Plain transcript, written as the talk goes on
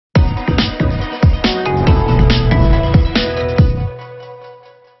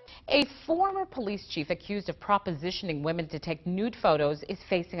former police chief accused of propositioning women to take nude photos is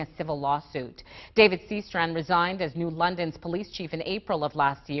facing a civil lawsuit. David Seastrand resigned as New London's police chief in April of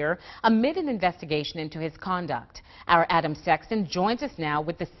last year amid an investigation into his conduct. Our Adam Sexton joins us now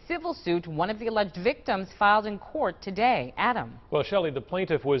with the civil suit one of the alleged victims filed in court today. Adam. Well, Shelley, the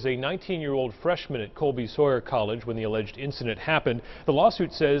plaintiff was a 19-year-old freshman at Colby Sawyer College when the alleged incident happened. The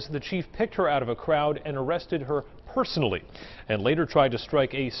lawsuit says the chief picked her out of a crowd and arrested her personally, and later tried to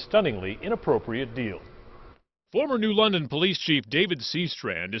strike a stunningly inappropriate deal. Former New London Police Chief David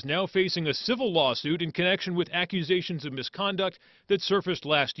Seastrand is now facing a civil lawsuit in connection with accusations of misconduct that surfaced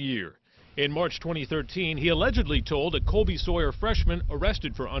last year. In March 2013, he allegedly told a Colby Sawyer freshman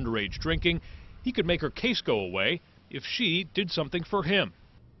arrested for underage drinking he could make her case go away if she did something for him.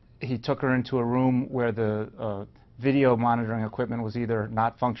 He took her into a room where the video monitoring equipment was either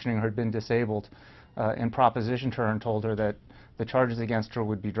not functioning or had been disabled, and propositioned her and told her that the charges against her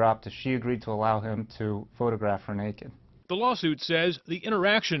would be dropped if she agreed to allow him to photograph her naked. The lawsuit says the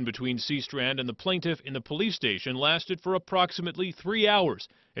interaction between Seastrand and the plaintiff in the police station lasted for approximately 3 hours,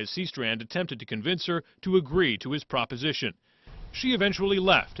 as Seastrand attempted to convince her to agree to his proposition. She eventually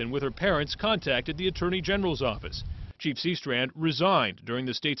left and with her parents contacted the Attorney General's office. Chief Seastrand resigned during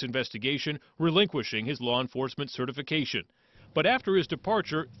the state's investigation, relinquishing his law enforcement certification. But after his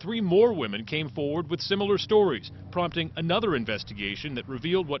departure, 3 more women came forward with similar stories, prompting another investigation that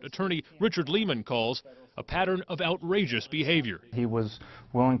revealed what attorney Richard Lehman calls a pattern of outrageous behavior. He was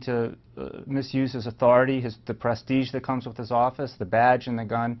willing to misuse his authority, the prestige that comes with his office, the badge and the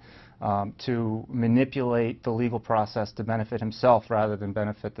gun, to manipulate the legal process to benefit himself rather than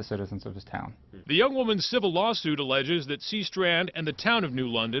benefit the citizens of his town. The young woman's civil lawsuit alleges that Seastrand and the town of New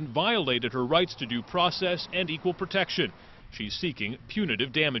London violated her rights to due process and equal protection. She's seeking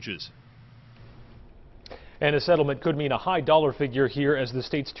punitive damages. And a settlement could mean a high dollar figure here, as the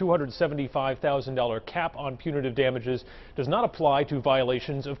state's $275,000 cap on punitive damages does not apply to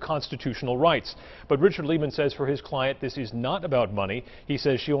violations of constitutional rights. But Richard Lehman says for his client this is not about money. He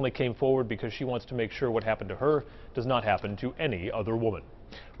says she only came forward because she wants to make sure what happened to her does not happen to any other woman.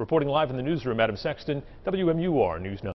 Reporting live in the newsroom, Adam Sexton, WMUR News 9.